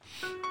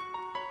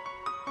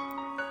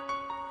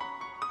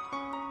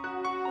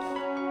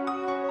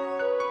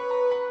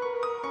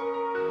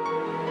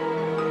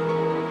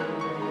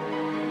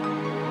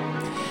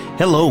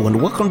Hello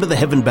and welcome to the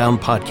Heaven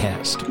Bound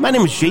Podcast. My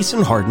name is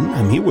Jason Harden.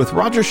 I'm here with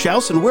Roger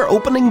Schaus, and we're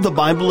opening the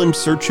Bible in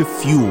search of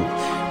fuel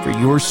for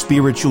your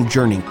spiritual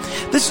journey.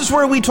 This is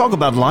where we talk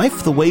about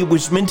life, the way it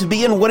was meant to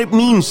be, and what it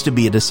means to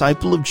be a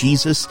disciple of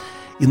Jesus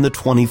in the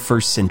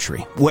 21st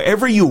century.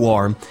 Wherever you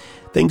are,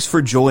 thanks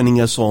for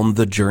joining us on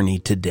the journey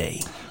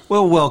today.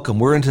 Well, welcome.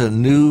 We're into a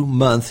new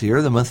month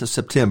here, the month of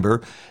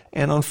September.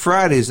 And on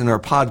Fridays in our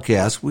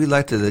podcast, we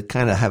like to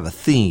kind of have a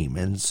theme.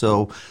 And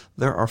so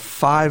there are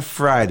 5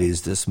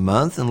 Fridays this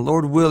month. And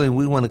Lord willing,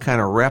 we want to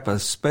kind of wrap a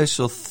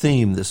special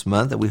theme this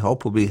month that we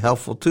hope will be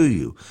helpful to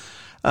you.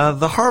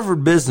 The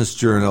Harvard Business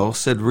Journal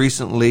said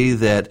recently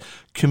that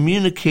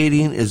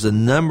communicating is the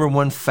number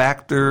one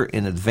factor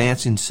in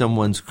advancing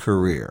someone's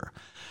career.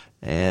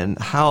 And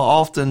how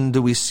often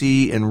do we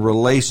see in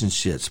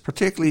relationships,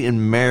 particularly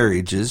in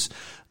marriages,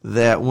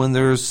 that when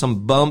there's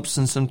some bumps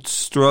and some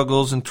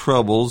struggles and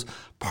troubles,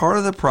 part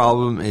of the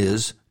problem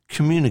is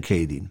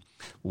communicating.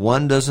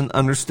 One doesn't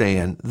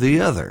understand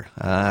the other.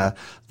 That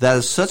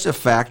is such a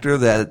factor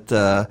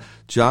that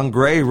John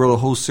Gray wrote a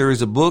whole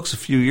series of books a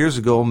few years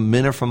ago,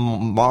 Men Are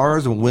From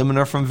Mars and Women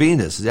Are From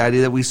Venus, the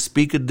idea that we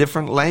speak a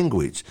different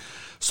language.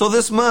 So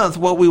this month,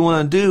 what we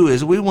want to do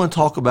is we want to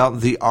talk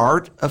about the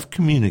art of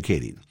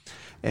communicating.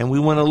 And we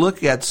want to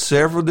look at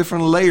several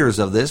different layers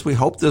of this. We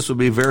hope this will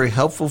be very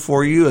helpful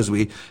for you as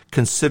we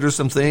consider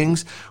some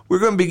things. We're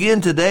going to begin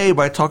today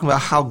by talking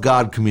about how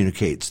God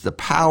communicates, the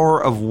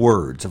power of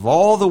words. Of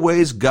all the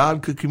ways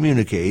God could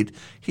communicate,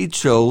 He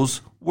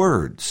chose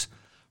words.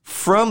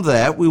 From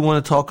that, we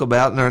want to talk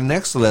about in our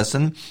next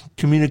lesson,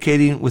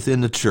 communicating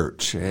within the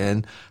church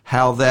and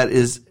how that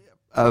is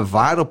a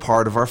vital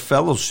part of our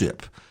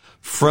fellowship.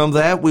 From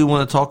that, we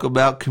want to talk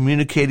about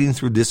communicating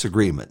through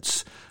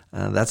disagreements.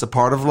 That's a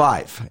part of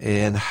life.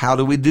 And how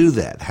do we do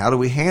that? How do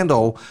we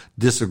handle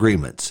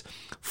disagreements?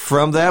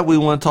 From that, we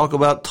want to talk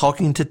about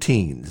talking to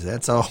teens.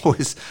 That's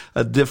always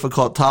a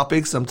difficult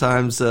topic.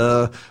 Sometimes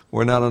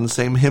we're not on the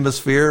same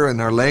hemisphere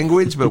in our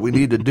language, but we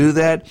need to do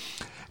that.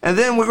 And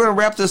then we're going to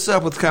wrap this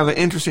up with kind of an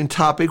interesting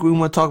topic. We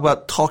want to talk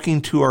about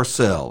talking to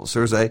ourselves.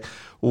 There's a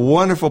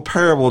wonderful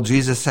parable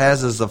Jesus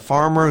has as a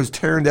farmer who's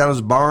tearing down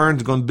his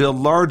barns, going to build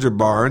larger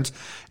barns.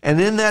 And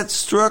in that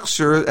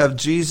structure of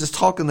Jesus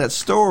talking that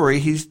story,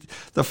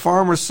 the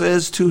farmer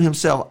says to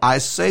himself, I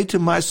say to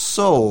my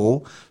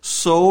soul,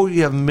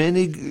 you have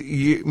many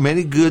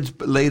goods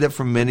laid up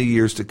for many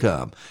years to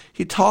come.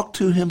 He talked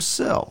to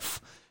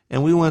himself.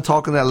 And we want to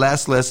talk in that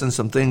last lesson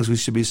some things we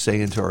should be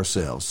saying to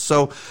ourselves.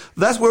 So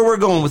that's where we're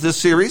going with this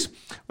series.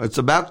 It's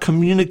about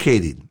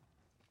communicating.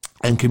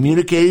 And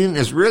communicating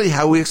is really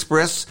how we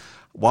express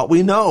what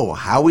we know,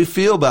 how we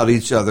feel about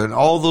each other, and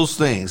all those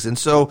things. And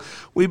so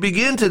we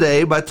begin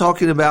today by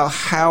talking about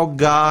how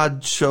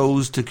God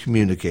chose to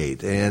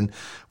communicate. And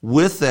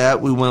with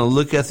that, we want to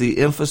look at the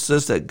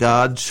emphasis that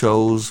God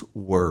chose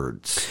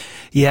words.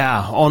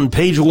 Yeah, on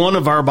page 1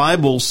 of our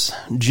Bibles,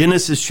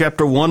 Genesis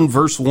chapter 1,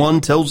 verse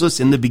 1 tells us,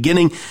 in the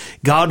beginning,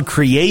 God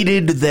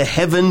created the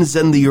heavens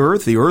and the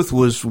earth. The earth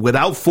was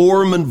without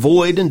form and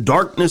void, and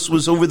darkness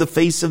was over the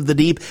face of the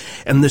deep,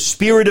 and the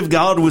Spirit of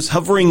God was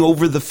hovering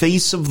over the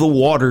face of the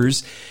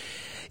waters.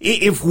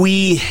 If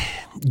we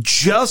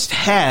just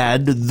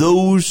had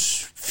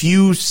those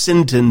few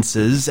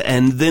sentences,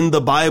 and then the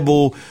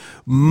Bible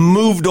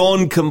moved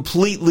on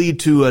completely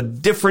to a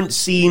different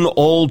scene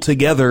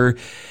altogether,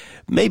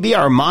 maybe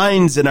our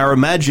minds and our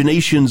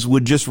imaginations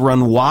would just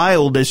run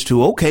wild as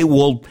to, okay,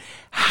 well,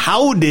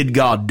 how did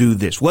God do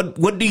this?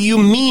 What do you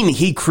mean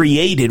He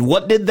created?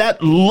 What did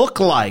that look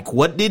like?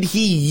 What did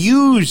He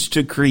use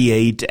to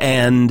create?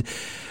 And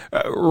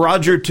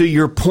Roger, to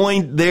your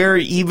point there,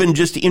 even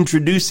just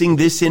introducing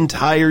this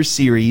entire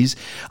series,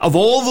 of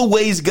all the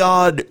ways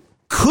God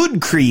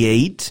could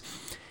create,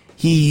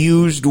 He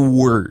used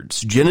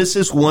words.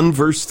 Genesis 1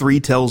 verse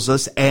 3 tells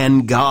us,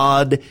 and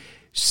God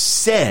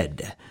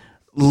said,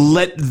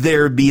 let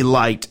there be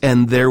light,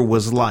 and there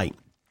was light.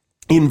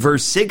 In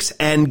verse 6,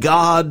 and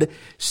God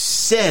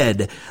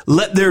said,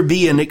 let there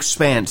be an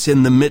expanse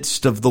in the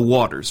midst of the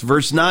waters.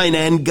 Verse 9,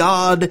 and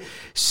God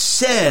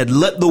said,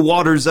 let the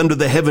waters under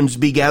the heavens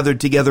be gathered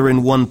together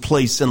in one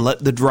place, and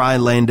let the dry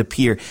land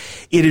appear.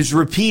 It is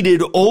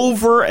repeated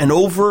over and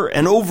over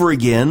and over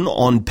again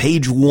on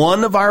page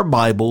 1 of our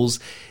Bibles.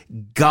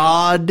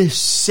 God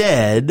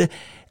said,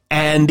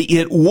 and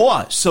it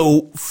was.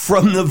 So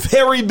from the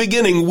very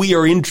beginning, we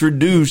are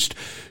introduced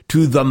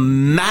to the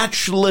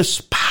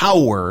matchless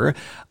power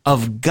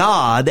of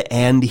God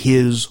and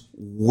His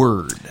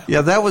Word.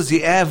 Yeah, that was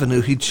the avenue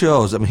He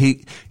chose. I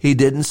mean, He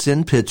didn't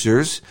send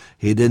pictures.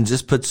 He didn't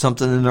just put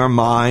something in our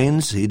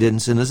minds. He didn't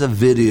send us a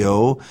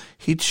video.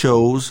 He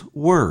chose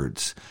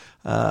words.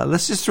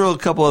 Let's just throw a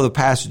couple other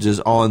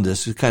passages on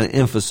this to kind of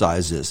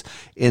emphasize this.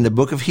 In the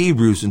book of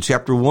Hebrews in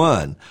chapter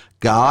 1,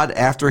 God,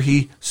 after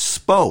He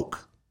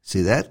spoke,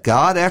 see that?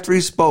 God, after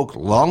He spoke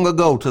long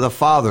ago to the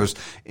fathers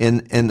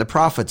and the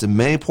prophets in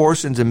many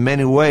portions, in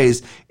many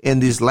ways, in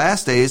these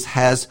last days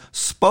has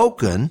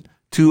spoken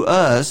to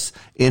us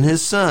in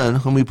His Son,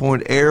 whom He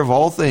appointed heir of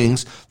all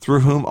things,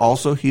 through whom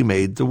also He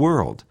made the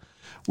world.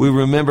 We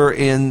remember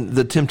in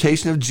the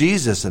temptation of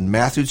Jesus in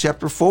Matthew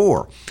chapter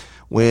 4,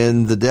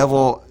 when the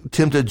devil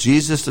tempted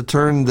Jesus to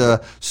turn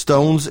the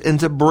stones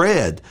into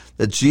bread,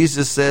 that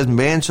Jesus says,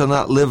 man shall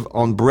not live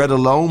on bread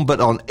alone,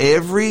 but on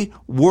every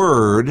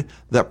word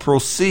that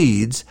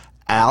proceeds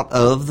out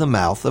of the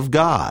mouth of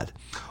God.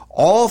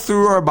 All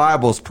through our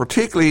Bibles,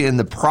 particularly in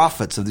the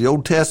prophets of the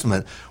Old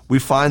Testament, we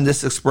find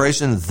this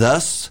expression,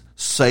 thus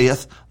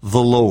saith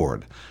the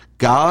Lord.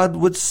 God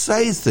would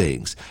say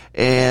things,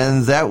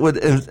 and that would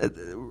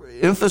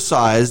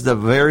emphasize the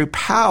very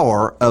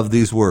power of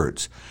these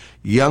words.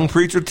 Young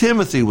preacher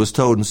Timothy was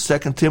told in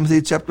 2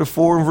 Timothy chapter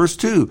 4 and verse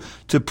 2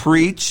 to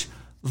preach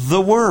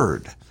the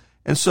word.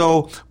 And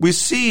so we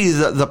see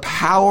the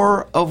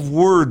power of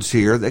words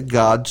here that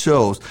God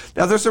chose.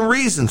 Now, there's some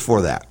reasons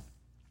for that.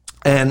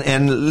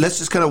 And let's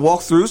just kind of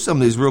walk through some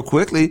of these real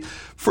quickly.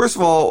 First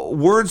of all,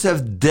 words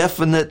have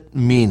definite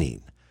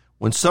meaning.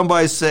 When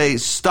somebody say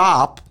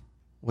stop,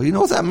 well, you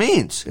know what that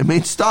means. It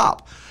means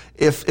stop.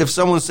 If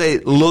someone say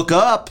look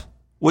up,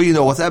 well, you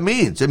know what that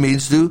means. It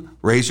means to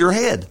raise your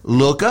head,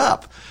 look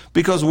up.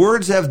 Because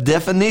words have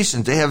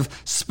definitions. They have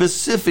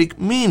specific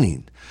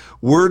meaning.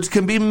 Words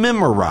can be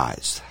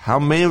memorized. How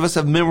many of us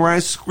have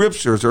memorized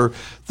scriptures? Or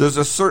there's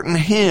a certain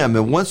hymn,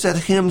 and once that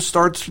hymn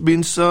starts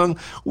being sung,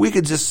 we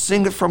could just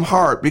sing it from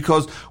heart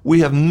because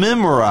we have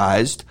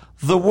memorized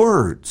the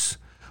words.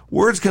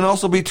 Words can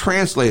also be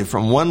translated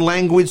from one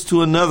language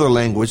to another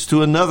language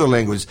to another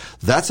language.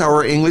 That's how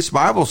our English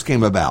Bibles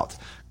came about.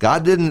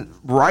 God didn't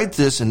write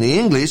this in the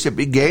English. It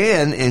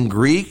began in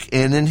Greek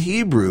and in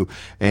Hebrew.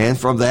 And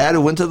from that, it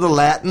went to the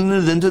Latin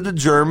and then to the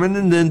German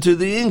and then to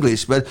the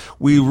English. But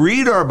we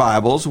read our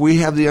Bibles. We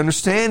have the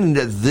understanding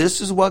that this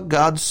is what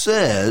God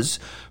says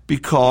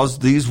because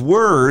these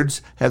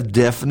words have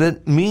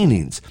definite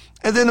meanings.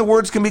 And then the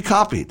words can be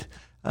copied.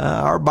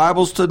 Our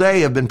Bibles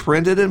today have been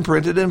printed and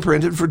printed and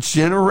printed for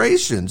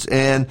generations.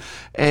 And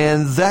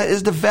that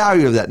is the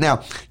value of that.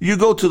 Now, you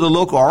go to the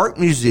local art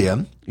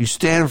museum, you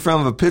stand in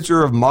front of a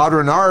picture of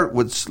modern art,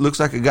 which looks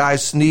like a guy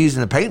sneezed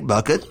in a paint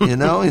bucket, you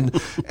know,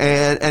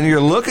 and you're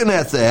looking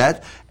at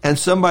that, and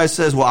somebody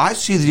says, well, I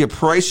see the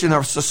oppression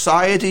of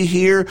society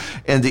here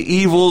and the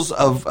evils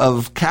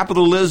of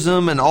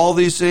capitalism and all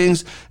these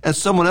things. And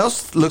someone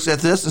else looks at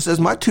this and says,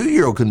 my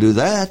 2-year-old can do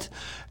that.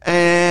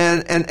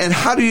 And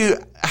how do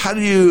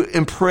you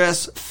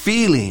impress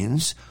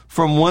feelings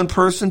from one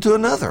person to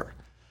another?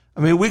 I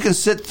mean, we can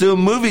sit through a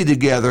movie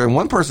together and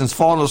one person's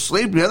falling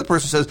asleep and the other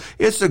person says,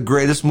 it's the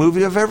greatest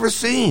movie I've ever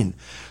seen.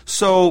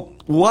 So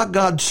what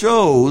God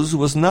chose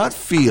was not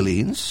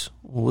feelings,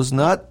 was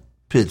not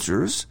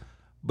pictures,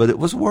 but it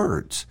was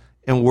words.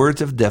 And words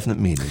have definite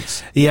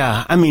meanings.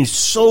 Yeah, I mean,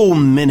 so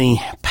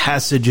many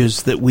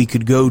passages that we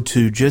could go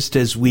to just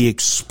as we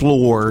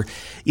explore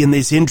in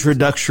this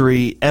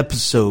introductory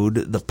episode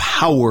the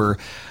power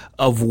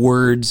of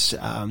words.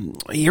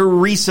 Here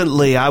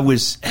recently, I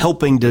was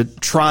helping to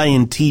try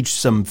and teach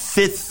some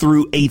 5th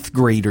through 8th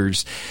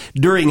graders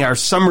during our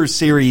summer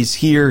series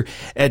here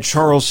at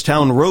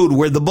Charlestown Road,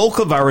 where the bulk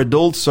of our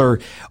adults are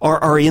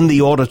in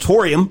the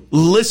auditorium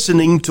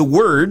listening to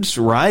words,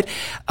 right?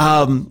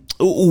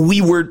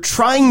 We were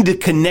trying to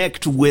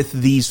connect with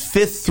these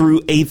 5th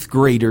through 8th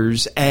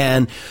graders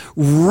and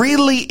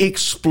really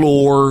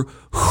explore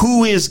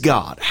who is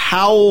God?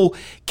 How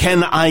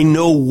can I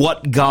know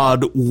what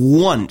God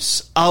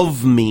wants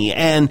of me?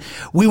 And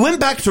we went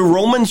back to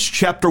Romans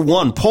chapter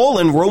 1. Paul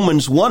in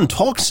Romans 1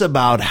 talks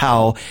about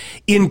how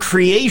in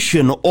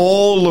creation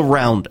all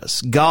around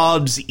us,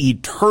 God's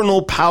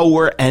eternal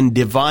power and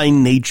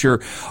divine nature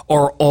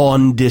are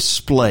on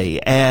display.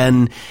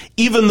 And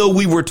even though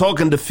we were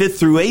talking to 5th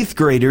through 8th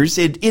graders,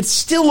 it's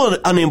still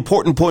an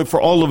important point for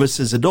all of us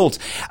as adults.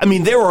 I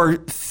mean, there are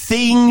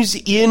things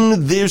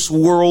in this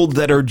world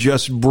that are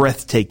just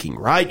breathtaking,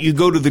 right? You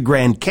go to the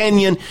Grand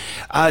Canyon,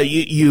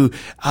 you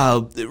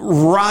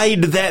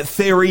ride that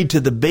ferry to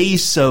the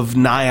base of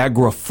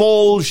Niagara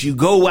Falls, you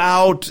go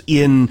out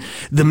in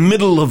the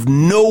middle of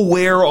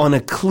nowhere on a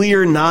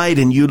clear night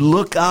and you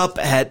look up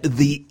at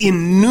the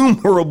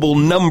innumerable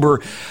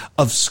number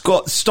of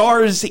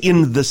stars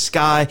in the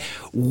sky.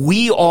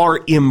 We are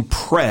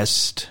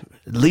impressed,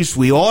 at least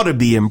we ought to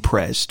be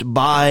impressed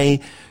by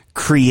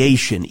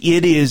creation.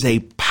 It is a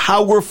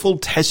powerful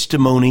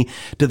testimony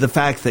to the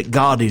fact that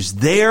God is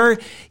there.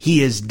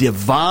 He is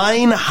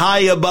divine,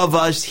 high above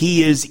us.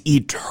 He is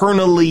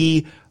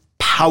eternally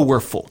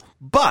powerful.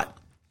 But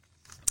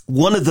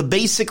one of the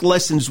basic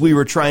lessons we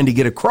were trying to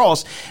get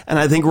across, and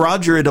I think,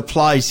 Roger, it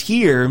applies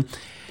here,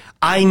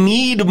 I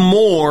need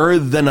more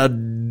than a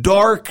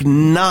dark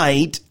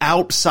night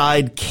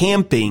outside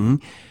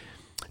camping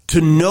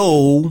to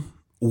know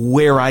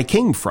where I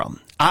came from.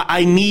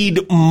 I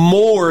need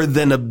more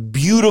than a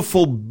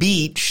beautiful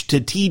beach to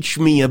teach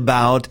me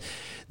about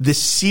the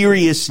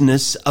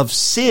seriousness of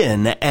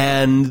sin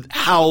and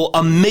how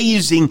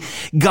amazing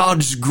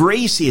God's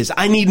grace is.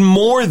 I need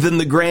more than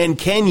the Grand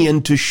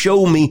Canyon to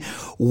show me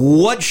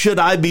what should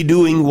I be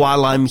doing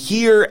while I'm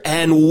here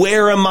and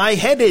where am I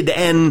headed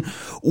and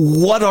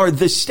what are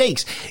the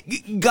stakes.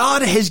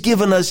 God has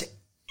given us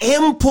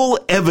ample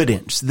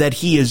evidence that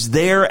he is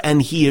there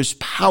and he is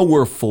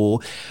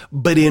powerful.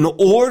 But in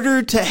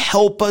order to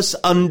help us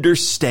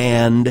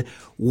understand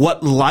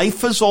what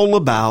life is all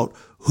about,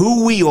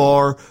 who we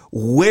are,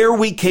 where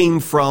we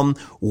came from,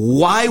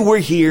 why we're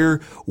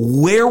here,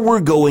 where we're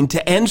going,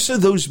 to answer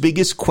those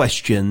biggest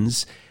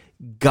questions,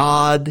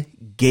 God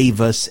gave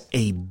us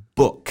a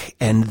book.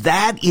 And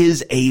that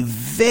is a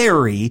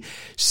very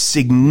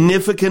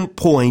significant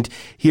point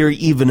here,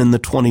 even in the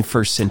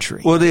 21st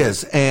century. Well, it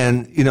is.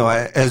 And,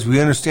 as we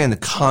understand the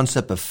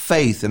concept of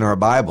faith in our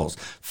Bibles,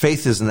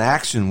 faith is an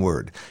action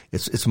word.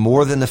 It's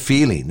more than a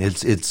feeling.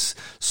 It's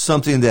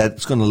something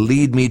that's going to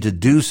lead me to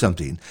do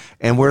something.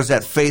 And where does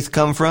that faith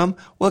come from?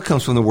 Well, it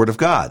comes from the Word of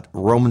God.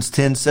 Romans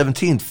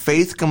 10:17,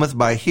 faith cometh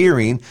by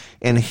hearing,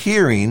 and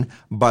hearing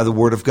by the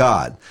Word of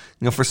God.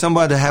 For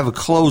somebody to have a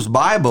closed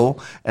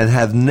Bible and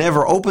have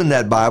never opened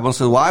that Bible and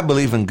said, well, I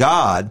believe in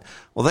God.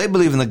 Well, they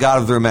believe in the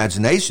God of their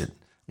imagination.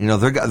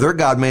 Their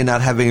God may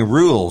not have any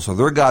rules, or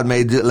their God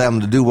may let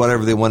them to do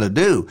whatever they want to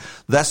do.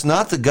 That's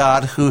not the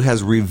God who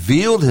has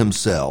revealed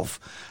himself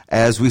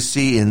as we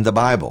see in the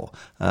Bible.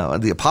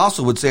 The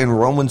apostle would say in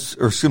 1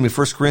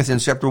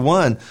 Corinthians chapter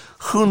 1,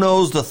 who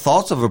knows the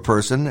thoughts of a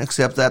person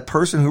except that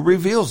person who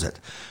reveals it?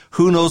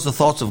 Who knows the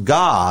thoughts of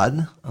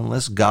God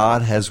unless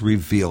God has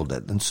revealed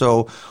it? And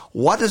so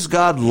what is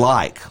God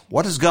like?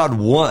 What does God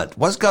want?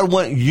 What does God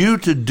want you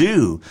to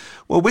do?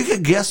 Well, we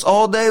could guess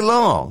all day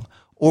long,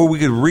 or we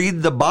could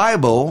read the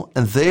Bible,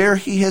 and there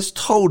he has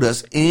told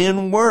us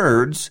in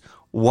words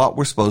what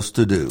we're supposed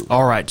to do.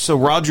 All right. So,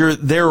 Roger,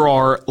 there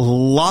are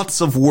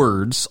lots of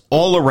words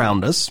all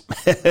around us,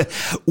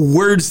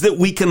 words that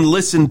we can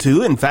listen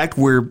to. In fact,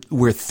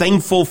 we're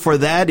thankful for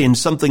that in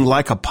something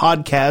like a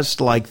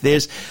podcast like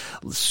this.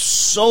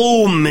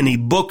 So many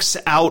books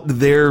out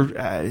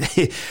there.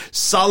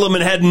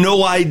 Solomon had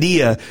no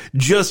idea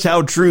just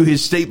how true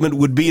his statement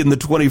would be in the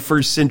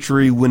 21st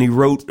century when he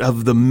wrote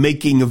of the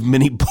making of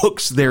many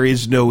books. There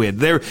is no end.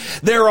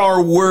 There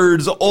are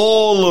words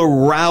all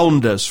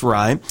around us,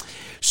 right?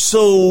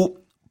 So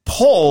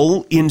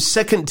Paul in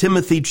 2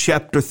 Timothy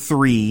chapter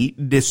 3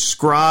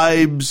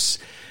 describes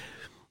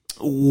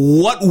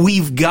what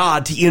we've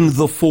got in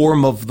the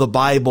form of the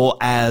Bible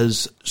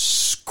as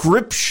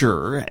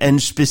scripture,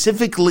 and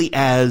specifically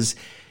as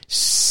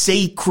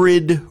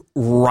sacred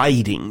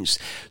writings.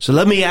 So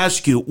let me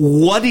ask you,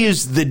 what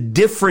is the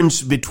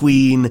difference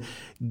between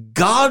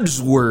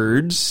God's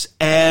words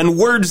and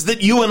words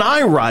that you and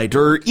I write,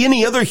 or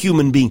any other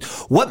human being?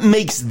 What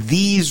makes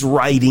these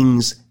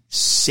writings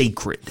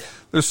sacred?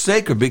 They're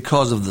sacred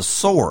because of the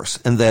source,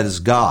 and that is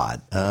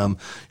God.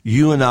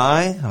 You and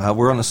I,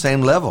 we're on the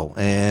same level,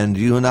 and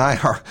you and I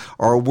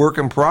are a work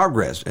in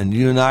progress, and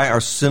you and I are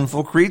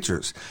sinful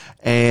creatures,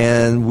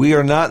 and we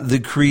are not the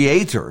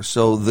creator.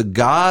 So the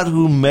God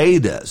who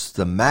made us,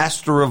 the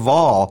master of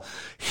all,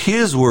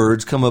 his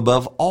words come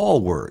above all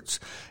words.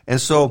 And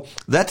so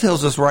that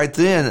tells us right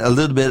then a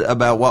little bit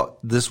about what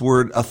this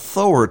word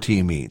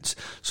authority means.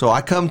 So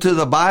I come to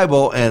the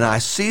Bible and I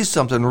see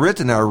something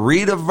written, I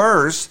read a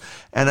verse,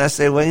 and I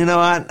say,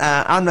 well,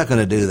 I'm not going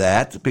to do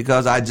that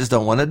because I just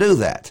don't want to do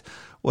that.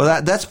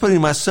 Well, that's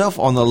putting myself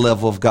on the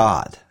level of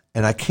God,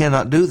 and I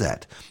cannot do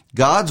that.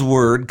 God's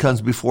word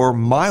comes before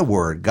my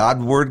word.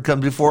 God's word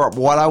comes before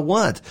what I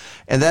want.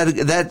 And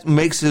that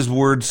makes his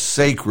word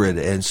sacred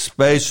and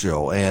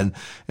special. And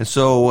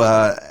so,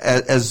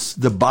 as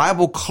the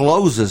Bible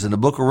closes in the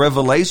book of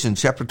Revelation,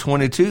 chapter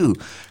 22,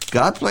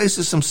 God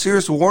places some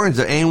serious warnings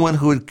to anyone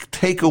who would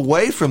take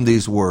away from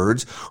these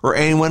words, or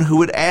anyone who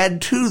would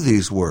add to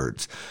these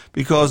words,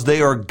 because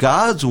they are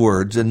God's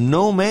words and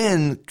no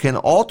man can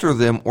alter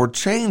them or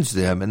change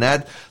them. And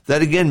that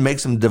again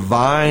makes them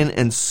divine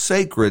and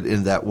sacred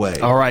in that way.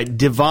 All right.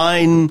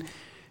 Divine,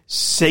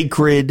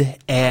 sacred,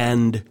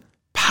 and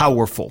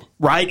powerful,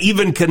 right?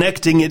 Even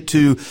connecting it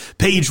to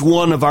page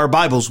 1 of our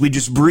Bibles, we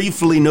just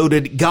briefly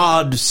noted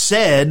God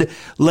said,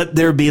 let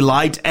there be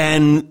light,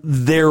 and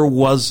there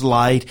was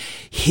light.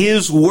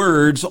 His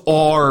words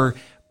are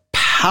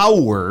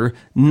power,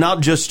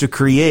 not just to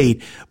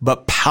create,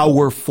 but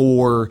power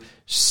for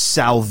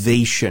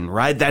salvation,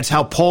 right? That's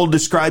how Paul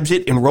describes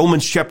it in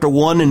Romans chapter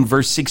 1 and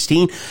verse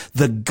 16.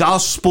 The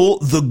gospel,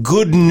 the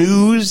good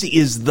news,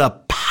 is the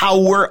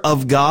power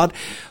of God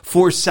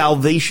for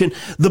salvation.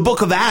 The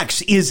book of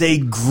Acts is a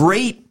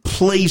great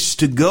place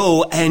to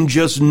go and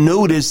just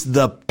notice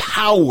the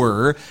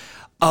power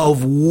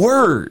of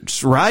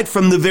words, right?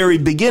 From the very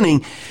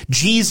beginning,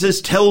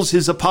 Jesus tells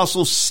his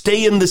apostles,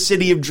 stay in the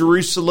city of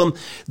Jerusalem.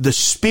 The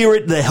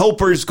Spirit, the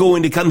Helper, is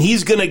going to come.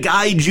 He's going to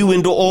guide you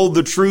into all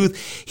the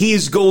truth.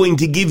 He's going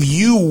to give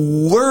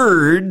you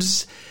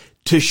words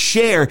to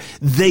share.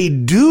 They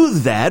do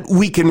that.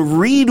 We can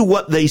read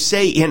what they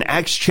say in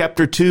Acts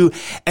chapter 2.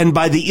 And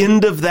by the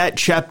end of that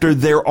chapter,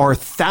 there are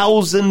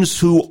thousands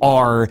who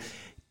are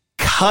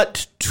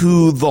cut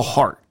to the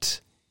heart.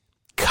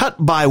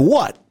 Cut by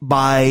what?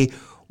 By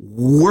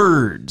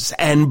words,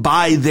 and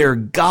by their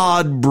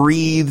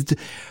God-breathed,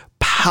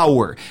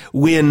 power.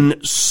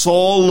 When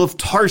Saul of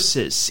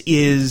Tarsus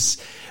is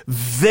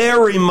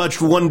very much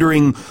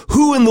wondering,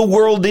 who in the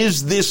world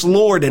is this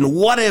Lord and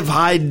what have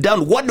I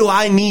done? What do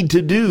I need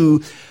to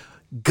do?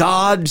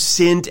 God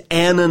sent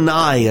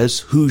Ananias,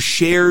 who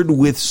shared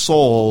with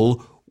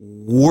Saul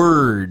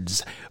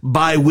words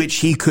by which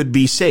he could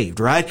be saved,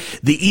 right?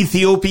 The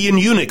Ethiopian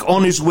eunuch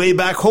on his way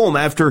back home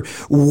after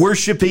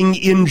worshiping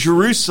in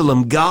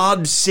Jerusalem,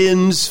 God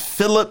sends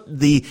Philip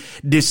the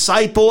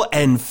disciple,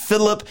 and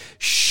Philip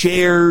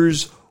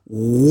shares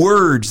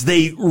words.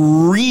 They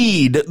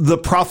read the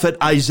prophet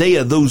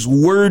Isaiah, those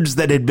words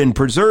that had been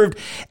preserved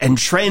and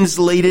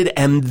translated,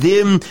 and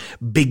then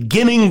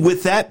beginning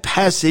with that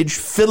passage,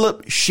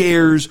 Philip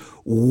shares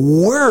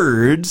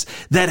words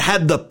that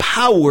had the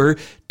power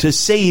to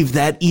save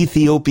that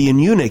Ethiopian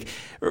eunuch.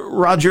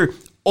 Roger,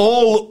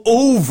 all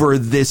over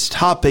this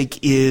topic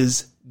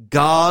is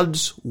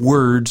God's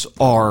words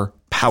are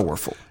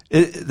powerful.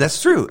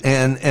 That's true.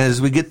 And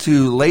as we get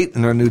to late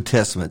in our New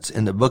Testaments,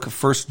 in the book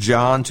of 1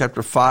 John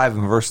chapter 5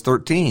 and verse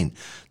 13,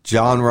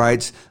 John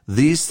writes,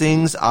 "These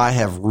things I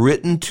have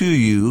written to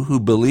you who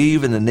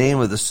believe in the name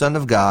of the Son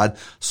of God,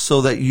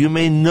 so that you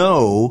may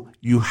know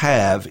you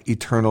have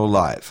eternal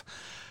life."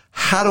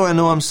 How do I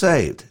know I'm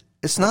saved?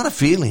 It's not a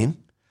feeling.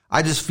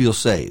 I just feel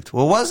saved.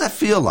 Well, what does that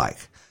feel like?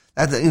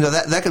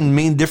 That can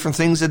mean different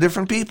things to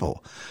different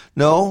people.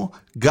 No,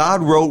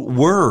 God wrote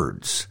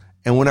words.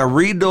 And when I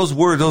read those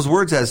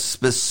words have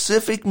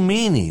specific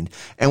meaning.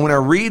 And when I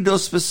read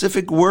those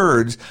specific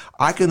words,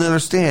 I can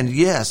understand,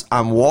 yes,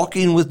 I'm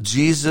walking with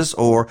Jesus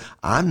or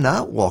I'm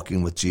not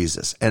walking with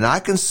Jesus. And I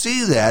can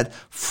see that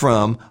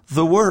from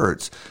the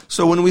words.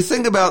 So when we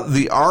think about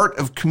the art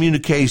of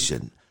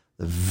communication,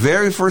 the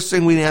very first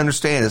thing we need to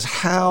understand is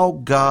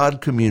how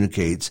God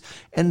communicates,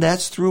 and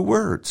that's through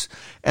words.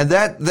 And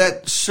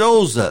that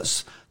shows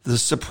us the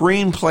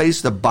supreme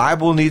place the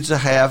Bible needs to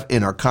have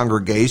in our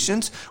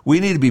congregations. We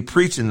need to be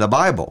preaching the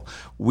Bible.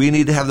 We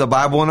need to have the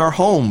Bible in our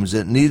homes.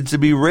 It needs to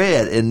be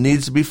read. It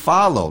needs to be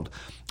followed.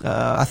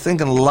 I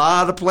think in a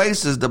lot of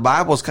places, the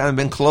Bible's kind of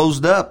been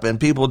closed up, and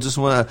people just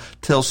want to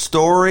tell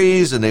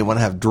stories, and they want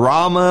to have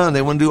drama, and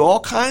they want to do all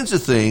kinds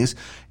of things.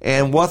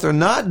 And what they're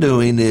not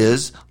doing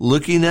is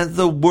looking at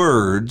the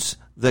words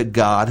that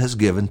God has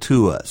given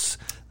to us.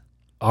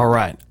 All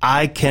right.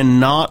 I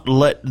cannot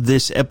let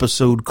this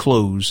episode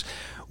close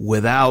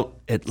without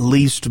at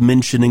least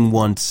mentioning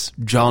once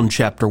John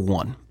chapter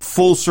 1.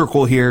 Full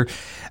circle here.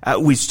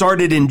 We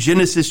started in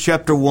Genesis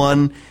chapter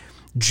 1.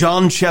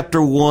 John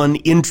chapter 1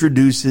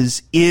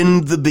 introduces,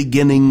 in the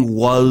beginning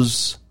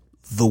was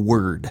the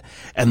Word.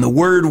 And the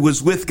Word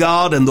was with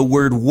God, and the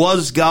Word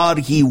was God.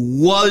 He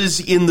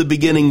was in the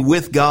beginning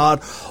with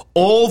God.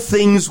 All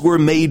things were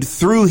made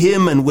through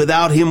him, and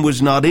without him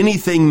was not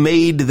anything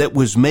made that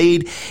was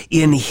made.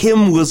 In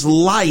him was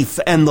life,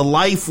 and the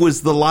life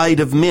was the light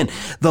of men.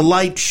 The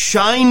light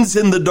shines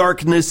in the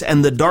darkness,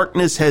 and the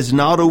darkness has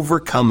not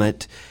overcome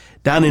it.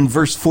 Down in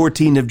verse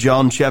 14 of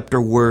John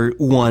chapter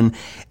 1,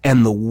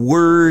 and the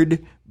Word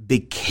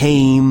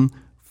became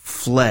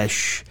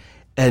flesh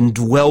and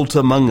dwelt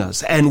among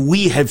us. And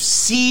we have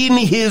seen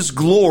his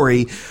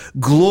glory,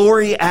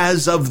 glory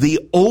as of the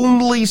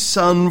only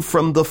Son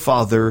from the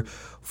Father,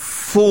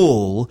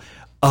 full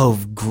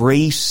of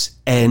grace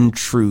and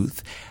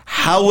truth.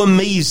 How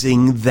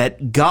amazing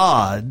that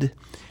God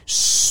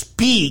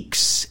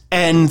speaks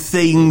and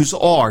things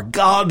are.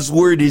 God's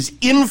word is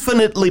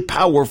infinitely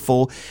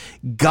powerful.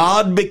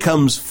 God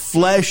becomes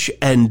flesh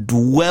and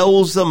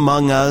dwells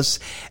among us.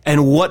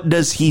 And what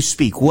does he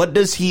speak? What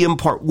does he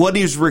impart? What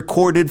is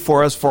recorded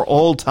for us for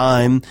all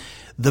time?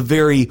 The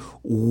very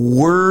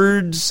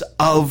words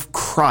of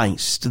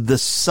Christ, the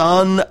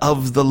Son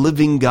of the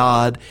living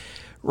God.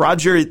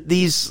 Roger,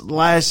 these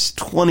last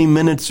 20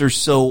 minutes or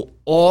so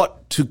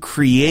ought to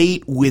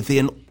create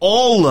within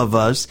all of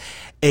us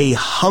a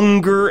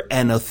hunger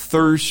and a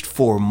thirst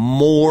for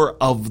more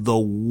of the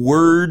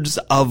words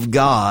of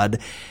God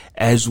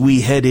as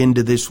we head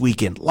into this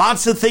weekend.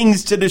 Lots of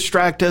things to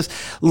distract us,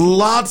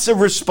 lots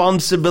of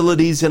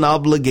responsibilities and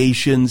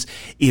obligations.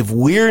 If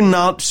we're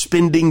not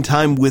spending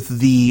time with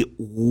the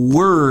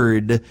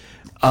Word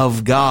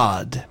of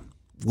God,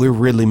 we're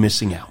really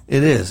missing out.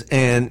 It is.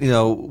 And,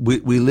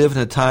 we live in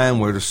a time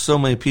where there's so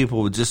many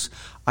people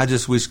I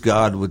just wish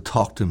God would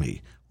talk to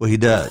me. Well, he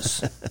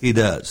does. He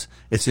does.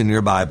 It's in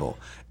your Bible.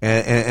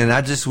 And I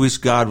just wish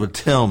God would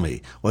tell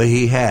me. Well,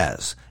 he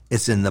has.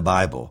 It's in the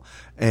Bible.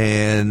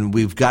 And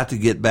we've got to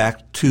get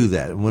back to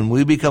that. When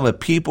we become a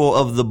people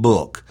of the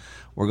book,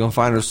 we're going to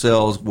find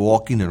ourselves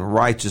walking in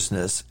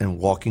righteousness and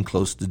walking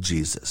close to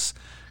Jesus.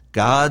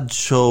 God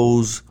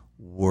chose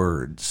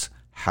words.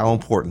 How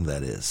important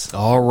that is.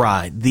 All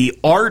right. The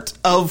art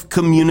of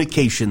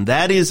communication.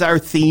 That is our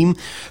theme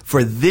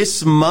for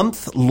this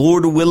month.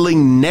 Lord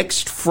willing,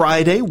 next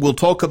Friday, we'll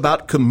talk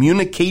about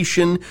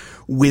communication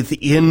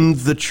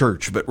within the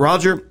church. But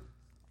Roger,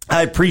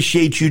 I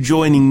appreciate you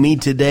joining me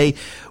today.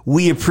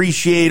 We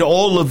appreciate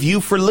all of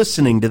you for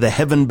listening to the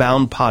Heaven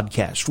Bound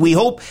podcast. We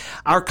hope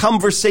our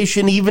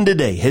conversation even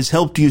today has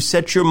helped you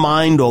set your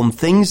mind on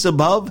things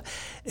above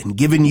and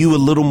given you a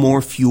little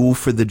more fuel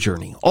for the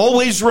journey.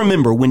 Always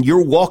remember, when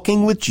you're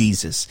walking with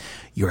Jesus,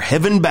 you're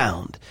heaven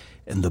bound,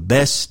 and the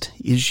best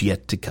is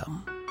yet to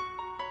come.